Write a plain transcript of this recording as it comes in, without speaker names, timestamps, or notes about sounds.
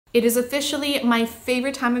It is officially my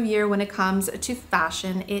favorite time of year when it comes to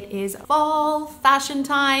fashion. It is fall fashion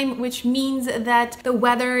time, which means that the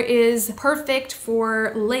weather is perfect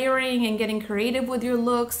for layering and getting creative with your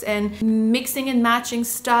looks and mixing and matching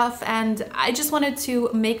stuff. And I just wanted to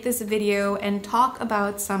make this video and talk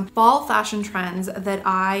about some fall fashion trends that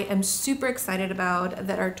I am super excited about,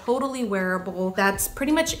 that are totally wearable, that's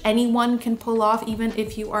pretty much anyone can pull off, even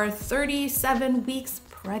if you are 37 weeks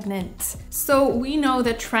pregnant. So we know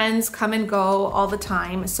that trends come and go all the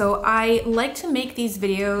time. So I like to make these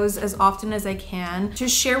videos as often as I can to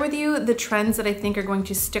share with you the trends that I think are going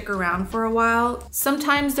to stick around for a while.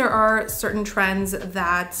 Sometimes there are certain trends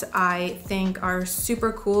that I think are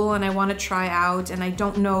super cool and I want to try out, and I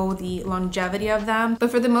don't know the longevity of them.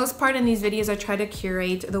 But for the most part in these videos, I try to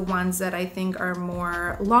curate the ones that I think are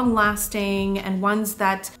more long lasting and ones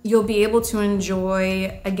that you'll be able to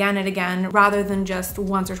enjoy again and again, rather than just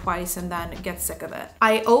once or twice and then get sick of it.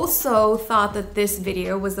 I also thought that this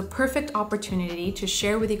video was the perfect opportunity to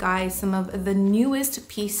share with you guys some of the newest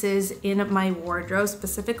pieces in my wardrobe,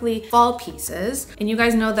 specifically fall pieces. And you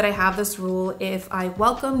guys know that I have this rule: if I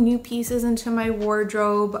welcome new pieces into my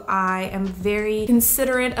wardrobe, I am very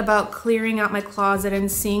considerate about clearing out my closet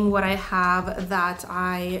and seeing what I have that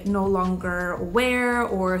I no longer wear,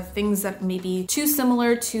 or things that may be too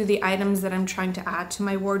similar to the items that I'm trying to add to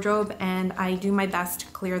my wardrobe, and I do my best to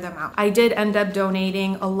clear them out. I did end up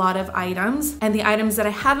donating a lot of items, and the items that I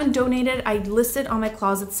haven't donated, I listed on my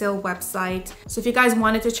closet sale website. So if you guys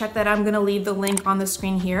wanted to check that out, I'm gonna leave the link on the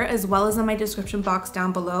screen here, as well as in my description box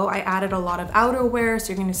down below. I added a lot of outerwear, so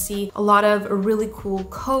you're gonna see a lot of really cool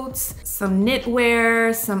coats, some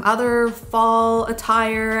knitwear, some other fall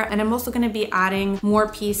attire, and I'm also gonna be adding more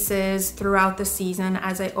pieces throughout the season,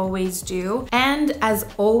 as I always do. And as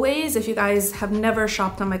always, if you guys have never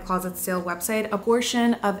shopped on my closet sale website, a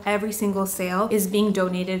portion of every single sale is being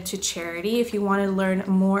donated to charity. If you want to learn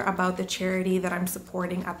more about the charity that I'm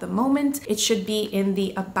supporting at the moment, it should be in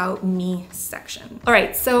the About Me section. All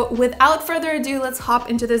right, so without further ado, let's hop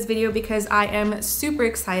into this video because I am super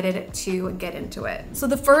excited to get into it. So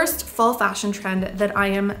the first fall fashion trend that I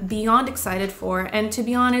am beyond excited for, and to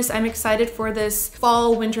be honest, I'm excited for this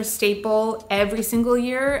fall winter staple every single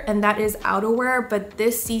year, and that is outerwear. But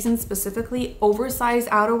this season specifically, oversized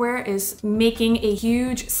outerwear is making a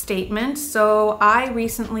huge statement. So I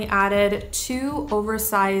recently added 2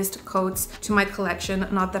 oversized coats to my collection.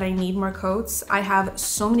 Not that I need more coats. I have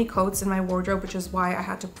so many coats in my wardrobe, which is why I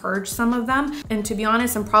had to purge some of them. And to be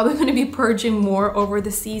honest, I'm probably going to be purging more over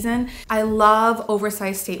the season. I love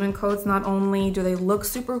oversized statement coats. Not only do they look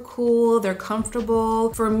super cool, they're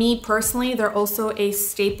comfortable. For me personally, they're also a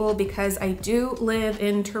staple because I do live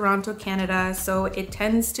in Toronto, Canada. So it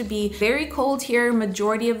tends to be very cold here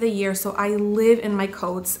majority of the year. So I live in my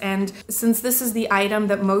coats, and since this is the item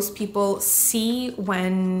that most people see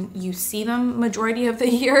when you see them majority of the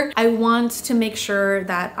year, I want to make sure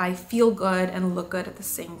that I feel good and look good at the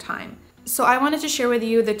same time. So I wanted to share with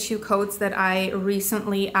you the 2 coats that I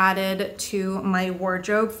recently added to my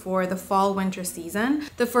wardrobe for the fall winter season.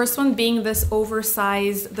 The first one being this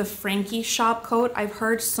oversized The Frankie Shop coat. I've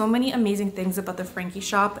heard so many amazing things about The Frankie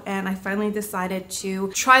Shop, and I finally decided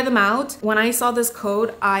to try them out. When I saw this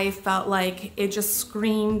coat, I felt like it just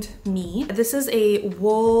screamed me. This is a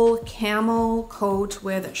wool camel coat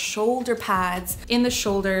with shoulder pads in the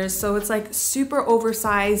shoulders, so it's like super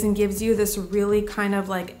oversized and gives you this really kind of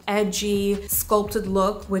like edgy sculpted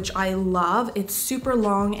look, which I love. It's super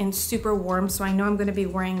long and super warm, so I know I'm going to be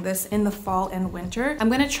wearing this in the fall and winter. I'm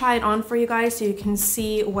going to try it on for you guys so you can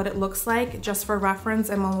see what it looks like. Just for reference,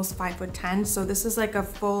 I'm almost 5'10", so this is like a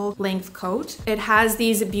full length coat. It has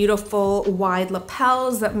these beautiful wide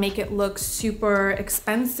lapels that make it look super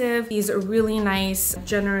expensive. These are really nice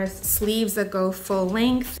generous sleeves that go full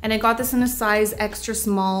length, and I got this in a size extra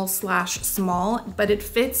small / small, but it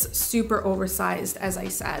fits super oversized, as I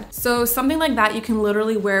said. So something like that you can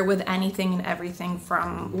literally wear with anything and everything,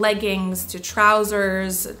 from leggings to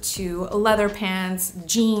trousers to leather pants,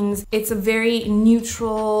 jeans. It's a very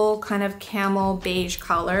neutral kind of camel beige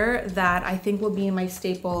color that I think will be my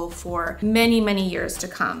staple for many, many years to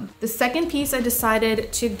come. The second piece I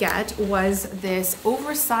decided to get was this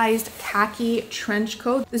oversized khaki trench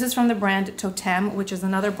coat. This is from the brand Totem, which is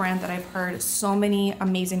another brand that I've heard so many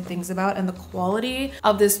amazing things about, and the quality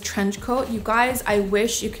of this trench coat, you guys, I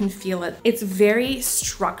wish you can feel feel it. It's very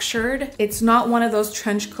structured. It's not one of those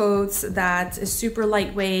trench coats that is super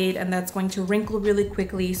lightweight and that's going to wrinkle really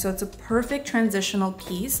quickly. So it's a perfect transitional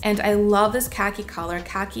piece. And I love this khaki color.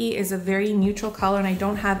 Khaki is a very neutral color and I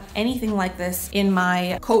don't have anything like this in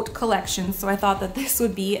my coat collection. So I thought that this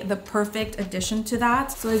would be the perfect addition to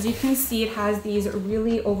that. So as you can see, it has these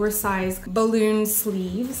really oversized balloon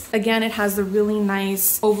sleeves. Again, it has the really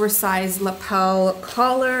nice oversized lapel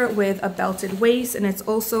collar with a belted waist, and it's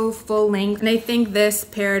also full length. And I think this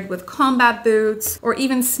paired with combat boots or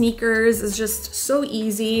even sneakers is just so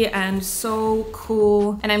easy and so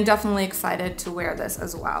cool. And I'm definitely excited to wear this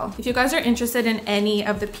as well. If you guys are interested in any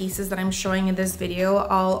of the pieces that I'm showing in this video,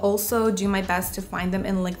 I'll also do my best to find them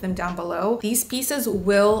and link them down below. These pieces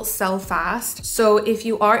will sell fast. So if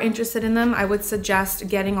you are interested in them, I would suggest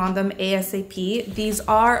getting on them ASAP. These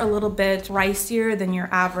are a little bit pricier than your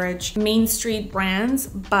average Main Street brands,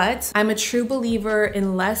 but I'm a true believer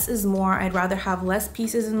in less is more. I'd rather have less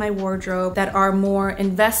pieces in my wardrobe that are more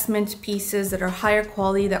investment pieces that are higher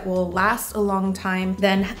quality, that will last a long time,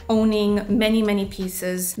 than owning many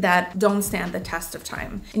pieces that don't stand the test of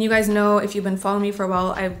time. And you guys know, if you've been following me for a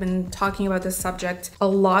while, I've been talking about this subject a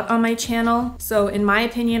lot on my channel. So in my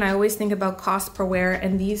opinion, I always think about cost per wear,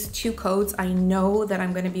 and these two coats I know that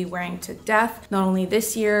I'm going to be wearing to death, not only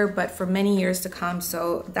this year, but for many years to come.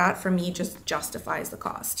 So that for me just justifies the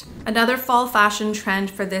cost. Another fall fashion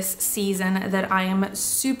trend for this season that I am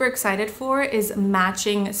super excited for is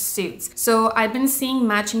matching suits. So I've been seeing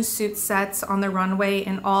matching suit sets on the runway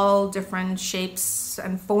in all different shapes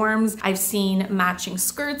and forms. I've seen matching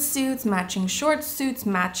skirt suits, matching short suits,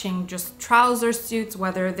 matching just trouser suits,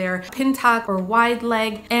 whether they're pin tuck or wide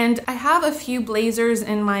leg. And I have a few blazers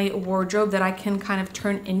in my wardrobe that I can kind of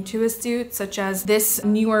turn into a suit, such as this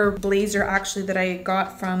newer blazer actually that I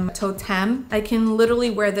got from Totem. I can literally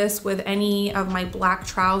wear this with any of my black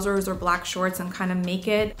trousers or black shorts and kind of make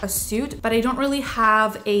it a suit, but I don't really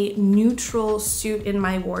have a neutral suit in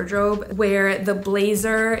my wardrobe where the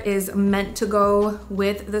blazer is meant to go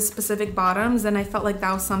with the specific bottoms, and I felt like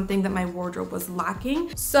that was something that my wardrobe was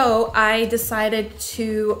lacking. So I decided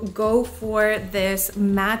to go for this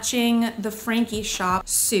matching the Frankie Shop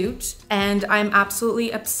suit, and I'm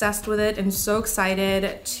absolutely obsessed with it and so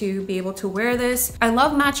excited to be able to wear this. I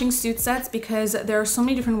love matching suit sets because there are so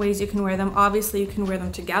many different ways you can wear them. Obviously you can wear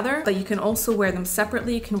them together, but you can also wear them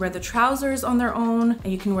separately. You can wear the trousers on their own,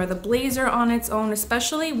 and you can wear the blazer on its own,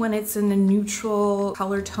 especially when it's in a neutral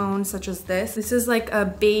color tone such as this. This is like a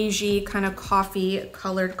beigey kind of coffee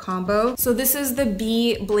colored combo. So this is the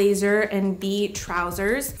B blazer and B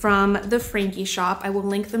trousers from the Frankie Shop. I will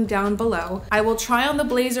link them down below. I will try on the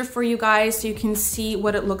blazer for you guys so you can see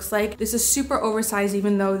what it looks like. This is super oversized,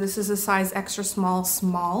 even though this is a size extra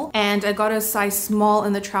small. And I got a size small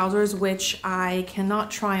in the trousers, which I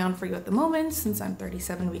cannot try on for you at the moment since I'm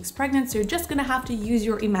 37 weeks pregnant. So you're just gonna have to use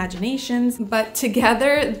your imaginations. But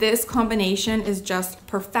together, this combination is just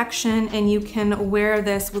perfection, and you can wear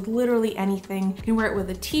this with literally anything. You can wear it with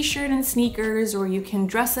a t-shirt and sneakers, or you can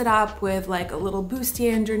dress it up with like a little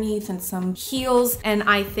bustier underneath and some heels. And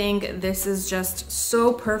I think this is just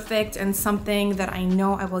so perfect and something that I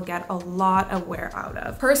know I will get a lot of wear out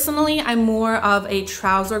of. Personally, I'm more of a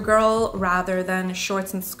trouser girl rather than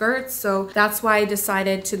shorts and skirts. So that's why I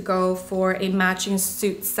decided to go for a matching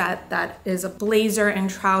suit set that is a blazer and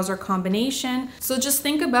trouser combination. So just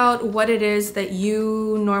think about what it is that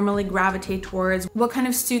you normally gravitate towards, what kind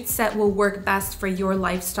of suit set will work best for your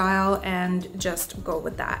lifestyle, and just go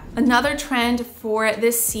with that. Another trend for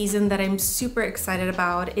this season that I'm super excited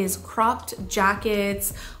about is cropped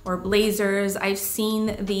jackets or blazers. I've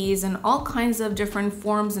seen these in all kinds of different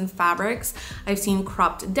forms and fabrics. I've seen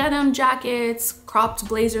cropped denim jackets, cropped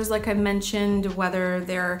blazers like I mentioned, whether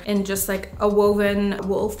they're in just like a woven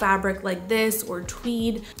wool fabric like this or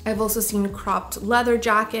tweed. I've also seen cropped leather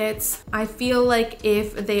jackets. I feel like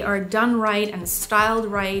if they are done right and styled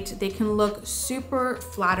right, they can look super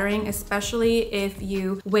flattering, especially if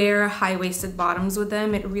you wear high-waisted bottoms with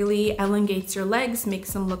them. It really elongates your legs,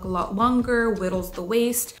 makes them look a lot longer, whittles the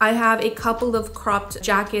waist. I have a couple of cropped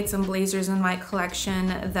jackets and blazers in my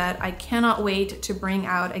collection that I cannot wait to bring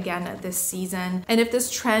out again this season. And if this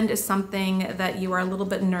trend is something that you are a little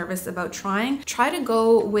bit nervous about trying, try to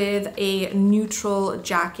go with a neutral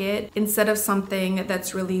jacket instead of something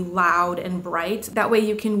that's really loud and bright. That way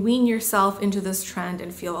you can wean yourself into this trend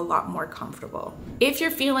and feel a lot more comfortable. If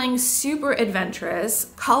you're feeling super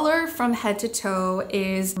adventurous, color from head to toe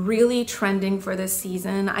is really trending for this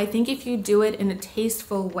season. I think if you do it in a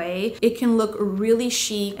tasteful way, it can look really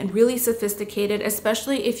chic and really sophisticated,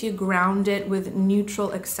 especially if you ground it with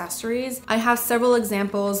neutral accessories. I have several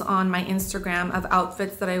examples on my Instagram of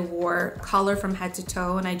outfits that I wore color from head to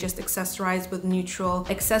toe, and I just accessorized with neutral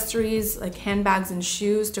accessories like handbags and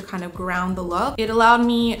shoes to kind of ground the look. It allowed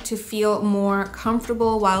me to feel more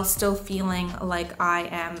comfortable while still feeling like I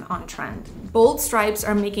am on trend. Bold stripes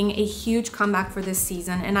are making a huge comeback for this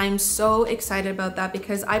season, and I'm so excited about that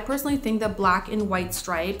because I personally think that black and white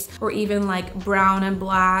stripes, or even like brown and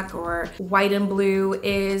black or white and blue,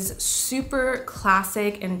 is super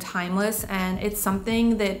classic and timeless, and it's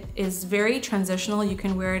something that is very transitional. You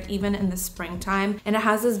can wear it even in the springtime, and it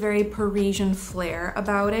has this very Parisian flair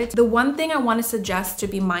about it. The one thing I want to suggest to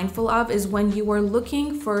be mindful of is when you are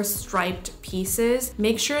looking for striped pieces,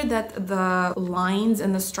 make sure that the lines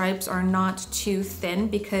and the stripes are not too thin,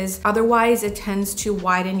 because otherwise it tends to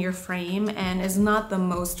widen your frame and is not the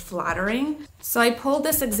most flattering. So I pulled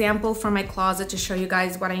this example from my closet to show you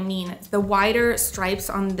guys what I mean. The wider stripes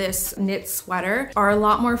on this knit sweater are a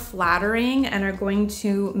lot more flattering and are going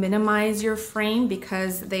to minimize your frame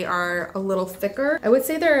because they are a little thicker. I would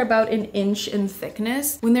say they're about an inch in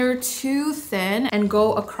thickness. When they're too thin and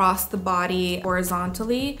go across the body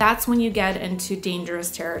horizontally, that's when you get into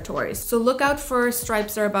dangerous territories. So look out for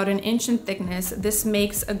stripes that are about an inch in thickness. This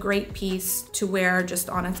makes a great piece to wear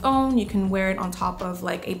just on its own. You can wear it on top of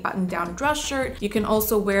like a button-down dress shirt. You can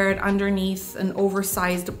also wear it underneath an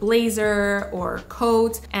oversized blazer or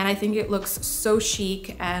coat, and I think it looks so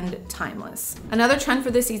chic and timeless. Another trend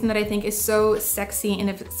for this season that I think is so sexy in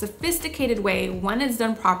a sophisticated way when it's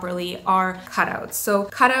done properly are cutouts. So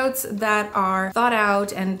cutouts that are thought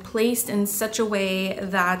out and placed in such a way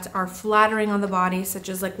that are flattering on the body, such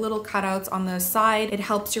as like little cutouts on the side. It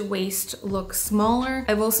helps your waist look smaller.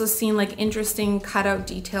 I've also seen like interesting cutout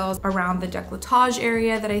details around the décolletage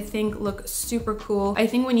area that I think look super cool. I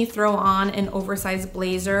think when you throw on an oversized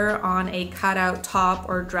blazer on a cutout top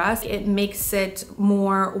or dress, it makes it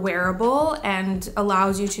more wearable and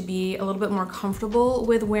allows you to be a little bit more comfortable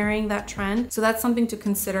with wearing that trend. So that's something to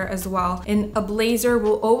consider as well. And a blazer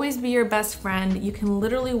will always be your best friend. You can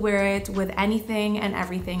literally wear it with anything and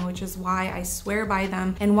everything, which is why I swear by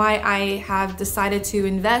them and why I have decided to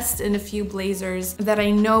invest in a few blazers that I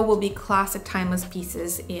know will be classic timeless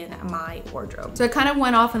pieces in my wardrobe. So I kind of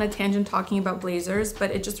went off on a tangent talking about blazers,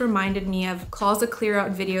 but it just reminded me of closet clear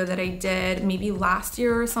out video that I did maybe last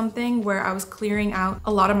year or something, where I was clearing out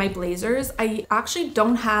a lot of my blazers. I actually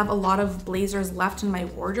don't have a lot of blazers left in my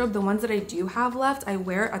wardrobe. The ones that I do have left, I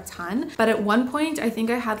wear a ton, but at one point I think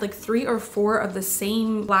I had like 3 or 4 of the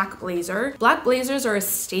same black blazer. Black blazers are a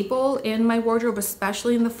staple in my wardrobe,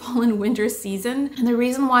 especially in the fall and winter season, and the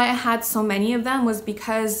reason why I had so many of them was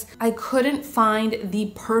because I couldn't find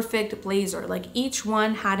the perfect blazer. Like each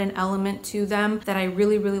one had an element to them that I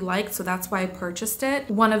really liked, so that's why I purchased it.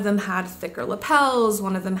 One of them had thicker lapels,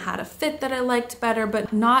 one of them had a fit that I liked better,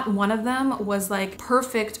 but not one of them was like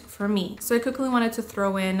perfect for me. So I quickly wanted to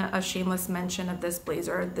throw in a shameless mention of this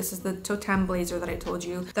blazer. This is the Totem blazer that I told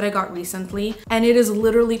you that I got recently, and it is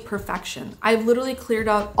literally perfection. I've literally cleared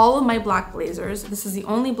out all of my black blazers. This is the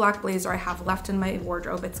only black blazer I have left in my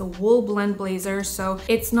wardrobe. It's a wool blend blazer, so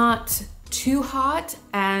it's not too hot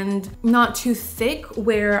and not too thick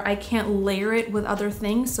where I can't layer it with other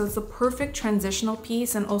things. So it's the perfect transitional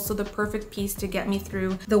piece and also the perfect piece to get me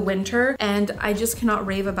through the winter, and I just cannot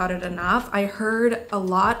rave about it enough. I heard a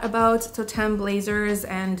lot about Totem blazers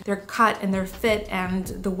and their cut and their fit and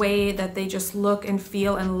the way that they just look and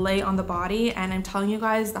feel and lay on the body, and I'm telling you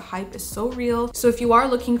guys, the hype is so real. So if you are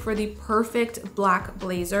looking for the perfect black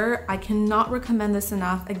blazer, I cannot recommend this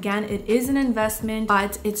enough. Again, it is an investment,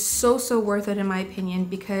 but it's so worth it in my opinion,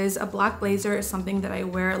 because a black blazer is something that I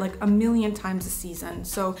wear like a million times a season.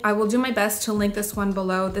 So I will do my best to link this one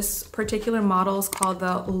below. This particular model is called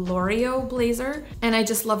the L'Oreal blazer, and I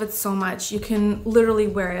just love it so much. You can literally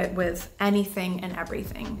wear it with anything and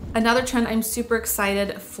everything. Another trend I'm super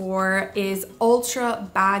excited for is ultra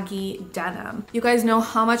baggy denim. You guys know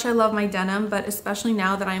how much I love my denim, but especially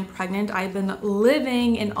now that I'm pregnant, I've been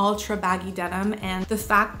living in ultra baggy denim, and the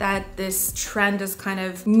fact that this trend is kind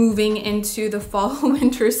of moving into the fall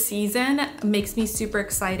winter season makes me super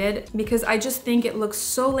excited because I just think it looks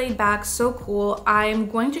so laid back, so cool. I'm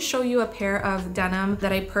going to show you a pair of denim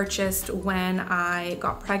that I purchased when I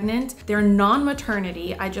got pregnant. They're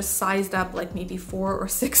non-maternity. I just sized up like maybe 4 or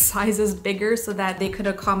 6 sizes bigger so that they could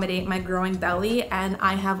accommodate my growing belly, and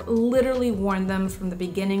I have literally worn them from the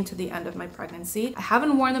beginning to the end of my pregnancy. I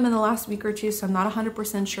haven't worn them in the last week or two, so I'm not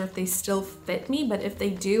 100% sure if they still fit me, but if they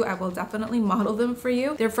do, I will definitely model them for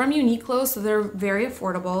you. They're from Unique Uniqlo, so they're very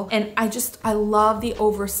affordable. And I love the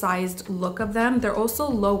oversized look of them. They're also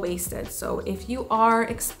low-waisted. So if you are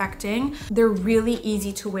expecting, they're really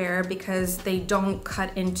easy to wear because they don't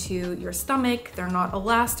cut into your stomach. They're not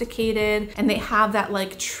elasticated, and they have that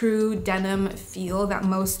like true denim feel that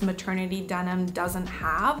most maternity denim doesn't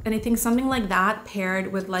have. And I think something like that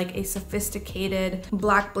paired with like a sophisticated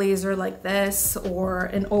black blazer like this, or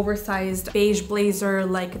an oversized beige blazer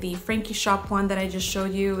like the Frankie Shop one that I just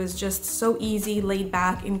showed you, is just so easy, laid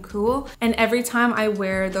back, and cool. And every time I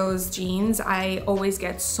wear those jeans, I always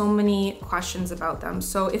get so many questions about them.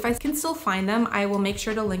 So if I can still find them, I will make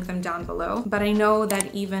sure to link them down below. But I know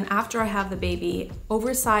that even after I have the baby,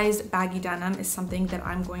 oversized baggy denim is something that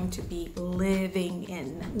I'm going to be living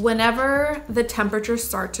in. Whenever the temperatures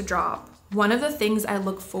start to drop, one of the things I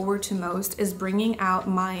look forward to most is bringing out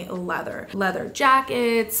my leather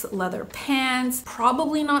jackets, leather pants,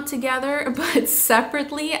 probably not together, but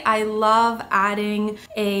separately. I love adding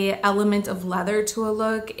a element of leather to a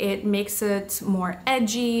look. It makes it more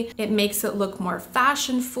edgy. It makes it look more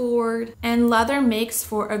fashion forward, and leather makes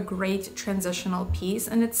for a great transitional piece.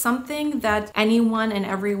 And it's something that anyone and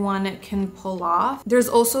everyone can pull off. There's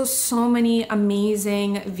also so many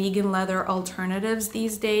amazing vegan leather alternatives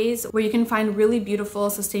these days where you can find really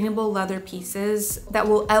beautiful, sustainable leather pieces that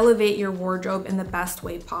will elevate your wardrobe in the best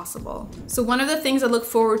way possible. So one of the things I look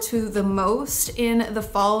forward to the most in the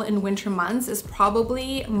fall and winter months is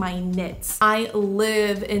probably my knits. I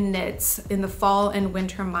live in knits in the fall and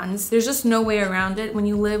winter months. There's just no way around it when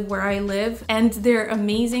you live where I live, and they're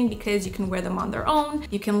amazing because you can wear them on their own.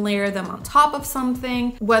 You can layer them on top of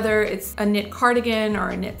something, whether it's a knit cardigan or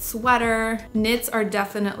a knit sweater. Knits are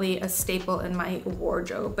definitely a staple in my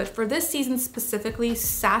wardrobe, but for this season specifically,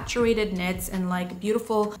 saturated knits in like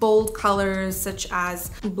beautiful bold colors such as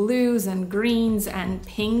blues and greens and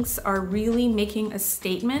pinks are really making a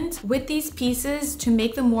statement. With these pieces, to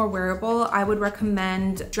make them more wearable, I would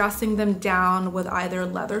recommend dressing them down with either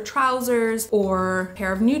leather trousers or a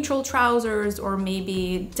pair of neutral trousers, or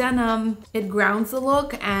maybe denim. It grounds the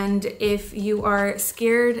look, and if you are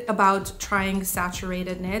scared about trying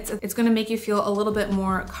saturated knits, it's going to make you feel a little bit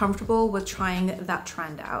more comfortable with trying that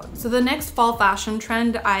trend out. So the next fall fashion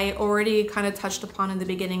trend I already kind of touched upon in the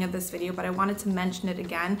beginning of this video, but I wanted to mention it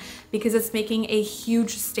again because it's making a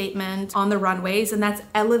huge statement on the runways, and that's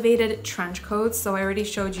elevated trench coats. So I already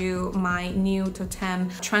showed you my new Totem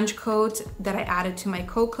trench coat that I added to my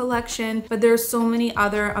coat collection, but there's so many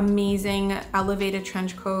other amazing elevated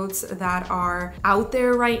trench coats that are out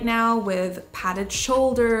there right now with padded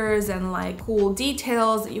shoulders and like cool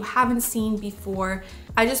details that you haven't seen before.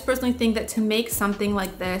 I just personally think that to make something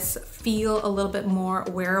like this feel a little bit more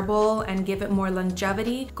wearable and give it more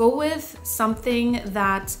longevity, go with something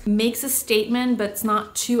that makes a statement, but it's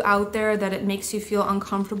not too out there that it makes you feel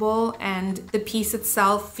uncomfortable and the piece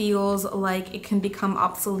itself feels like it can become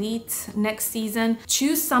obsolete next season.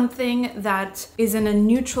 Choose something that is in a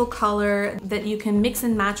neutral color that you can mix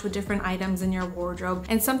and match with different items in your wardrobe,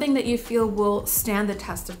 and something that you feel will stand the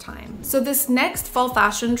test of time. So this next fall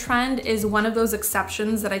fashion trend is one of those exceptions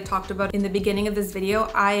that I talked about in the beginning of this video.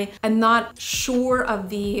 I am not sure of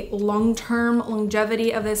the long-term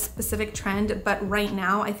longevity of this specific trend, but right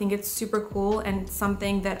now I think it's super cool and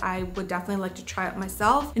something that I would definitely like to try out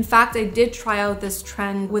myself. In fact, I did try out this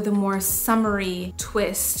trend with a more summery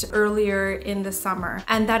twist earlier in the summer,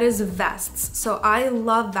 and that is vests. So I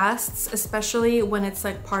love vests, especially when it's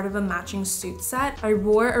like part of a matching suit set. I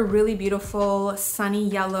wore a really beautiful sunny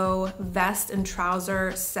yellow vest and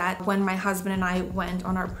trouser set when my husband and I went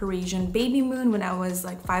on our Parisian baby moon when I was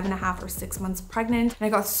like 5.5 or 6 months pregnant, and I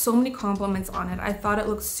got so many compliments on it. I thought it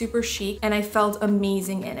looked super chic and I felt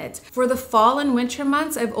amazing in it. For the fall and winter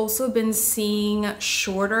months, I've also been seeing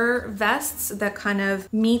shorter vests that kind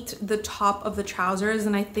of meet the top of the trousers,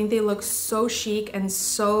 and I think they look so chic and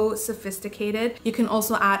so sophisticated. You can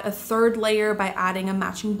also add a third layer by adding a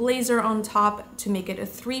matching blazer on top to make it a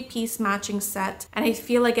 3-piece matching set, and I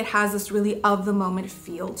feel like it has this really of the moment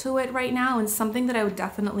feel to it right now, and something that I would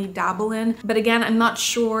definitely dabble in. But again, I'm not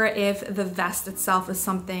sure if the vest itself is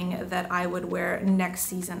something that I would wear next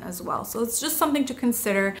season as well. So it's just something to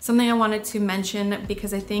consider, something I wanted to mention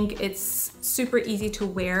because I think it's super easy to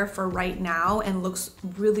wear for right now and looks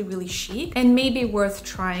really, really chic and maybe worth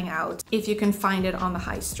trying out if you can find it on the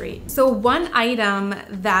high street. So one item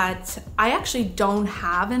that I actually don't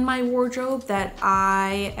have in my wardrobe that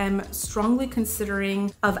I am strongly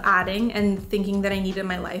considering of adding and thinking that I need in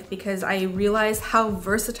my life because I realize how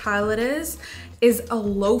versatile it is is a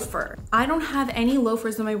loafer. I don't have any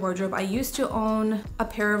loafers in my wardrobe. I used to own a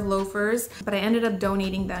pair of loafers, but I ended up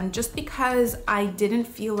donating them just because I didn't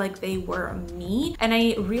feel like they were me. And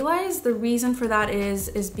I realized the reason for that is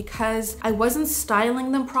because I wasn't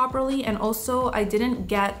styling them properly, and also I didn't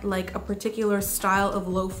get like a particular style of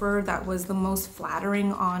loafer that was the most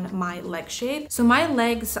flattering on my leg shape. So my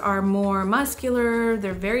legs are more muscular,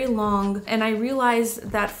 they're very long, and I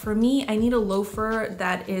realized that for me, I need a loafer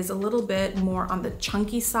that is a little bit more on the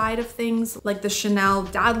chunky side of things, like the Chanel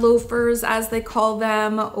dad loafers as they call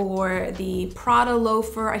them, or the Prada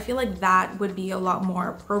loafer. I feel like that would be a lot more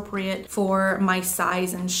appropriate for my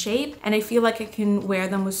size and shape, and I feel like I can wear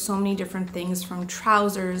them with so many different things, from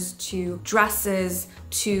trousers to dresses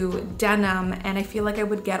to denim, and I feel like I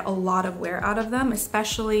would get a lot of wear out of them,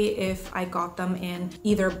 especially if I got them in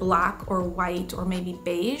either black or white or maybe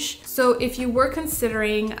beige. So if you were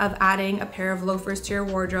considering of adding a pair of loafers to your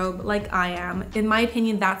wardrobe like I am, in my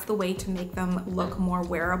opinion, that's the way to make them look more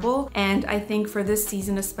wearable. And I think for this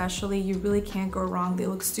season especially, you really can't go wrong. They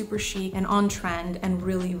look super chic and on trend and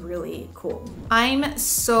really, really cool. I'm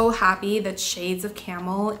so happy that shades of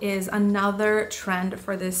camel is another trend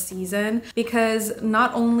for this season, because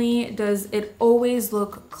not only does it always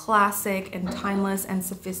look classic and timeless and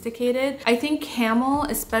sophisticated, I think camel,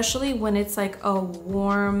 especially when it's like a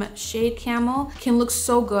warm shade camel, can look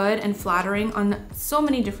so good and flattering on so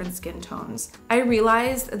many different skin tones. I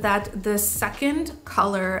realized that the second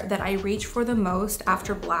color that I reach for the most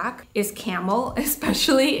after black is camel,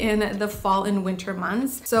 especially in the fall and winter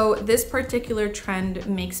months. So this particular trend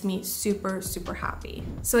makes me super, super happy.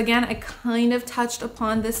 So again, I kind of touched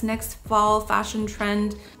upon this next fall fashion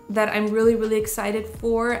trend that I'm really, really excited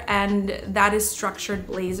for, and that is structured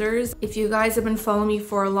blazers. If you guys have been following me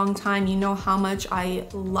for a long time, you know how much I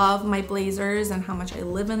love my blazers and how much I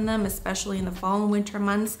live in them, especially in the fall and winter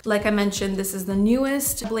months. Like I mentioned, this is the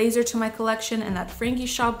newest blazer to my collection, and that Frankie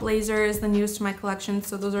Shop blazer is the newest to my collection.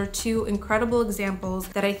 So those are two incredible examples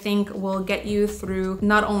that I think will get you through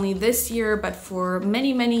not only this year, but for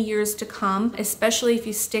many, many years to come, especially if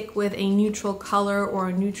you stick with a neutral color or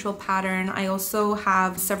a neutral pattern. I also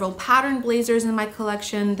have several pattern blazers in my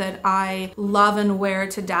collection that I love and wear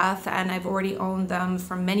to death, and I've already owned them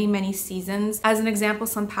for many, many seasons. As an example,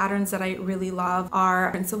 some patterns that I really love are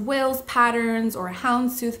Prince of Wales patterns or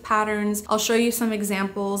houndstooth patterns. I'll show you some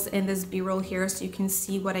examples in this b-roll here so you can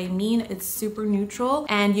see what I mean. It's super neutral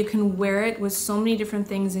and you can wear it with so many different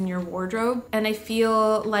things in your wardrobe. And I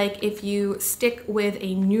feel like if you stick with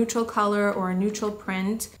a neutral color or a neutral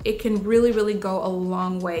print, it can really, really go a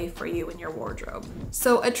long way for you in your wardrobe.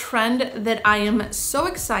 So a trend that I am so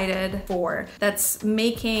excited for that's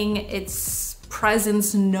making its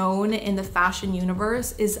presence known in the fashion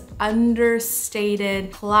universe is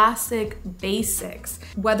understated classic basics.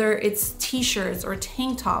 Whether it's t-shirts or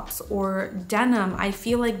tank tops or denim, I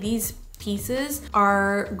feel like these pieces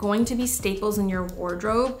are going to be staples in your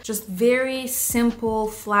wardrobe. Just very simple,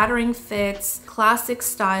 flattering fits, classic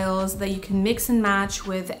styles that you can mix and match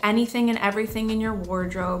with anything and everything in your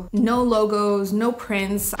wardrobe. No logos, no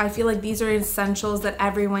prints. I feel like these are essentials that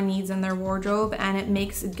everyone needs in their wardrobe, and it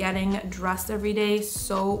makes getting dressed every day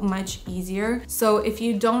so much easier. So if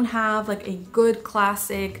you don't have like a good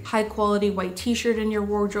classic high quality white t-shirt in your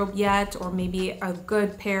wardrobe yet, or maybe a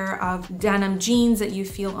good pair of denim jeans that you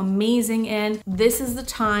feel amazing in, this is the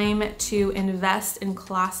time to invest in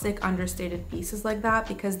classic understated pieces like that,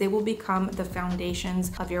 because they will become the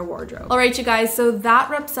foundations of your wardrobe. All right, you guys, so that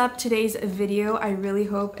wraps up today's video. I really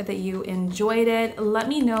hope that you enjoyed it. Let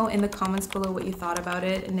me know in the comments below what you thought about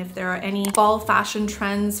it, and if there are any fall fashion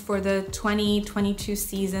trends for the 2022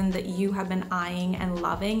 season that you have been eyeing and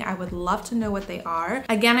loving. I would love to know what they are.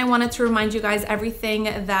 Again, I wanted to remind you guys, everything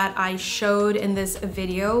that I showed in this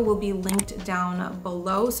video will be linked down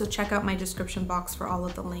below, so check out my description box for all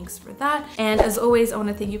of the links for that. And as always, I want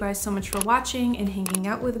to thank you guys so much for watching and hanging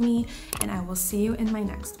out with me, and I will see you in my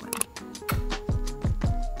next one.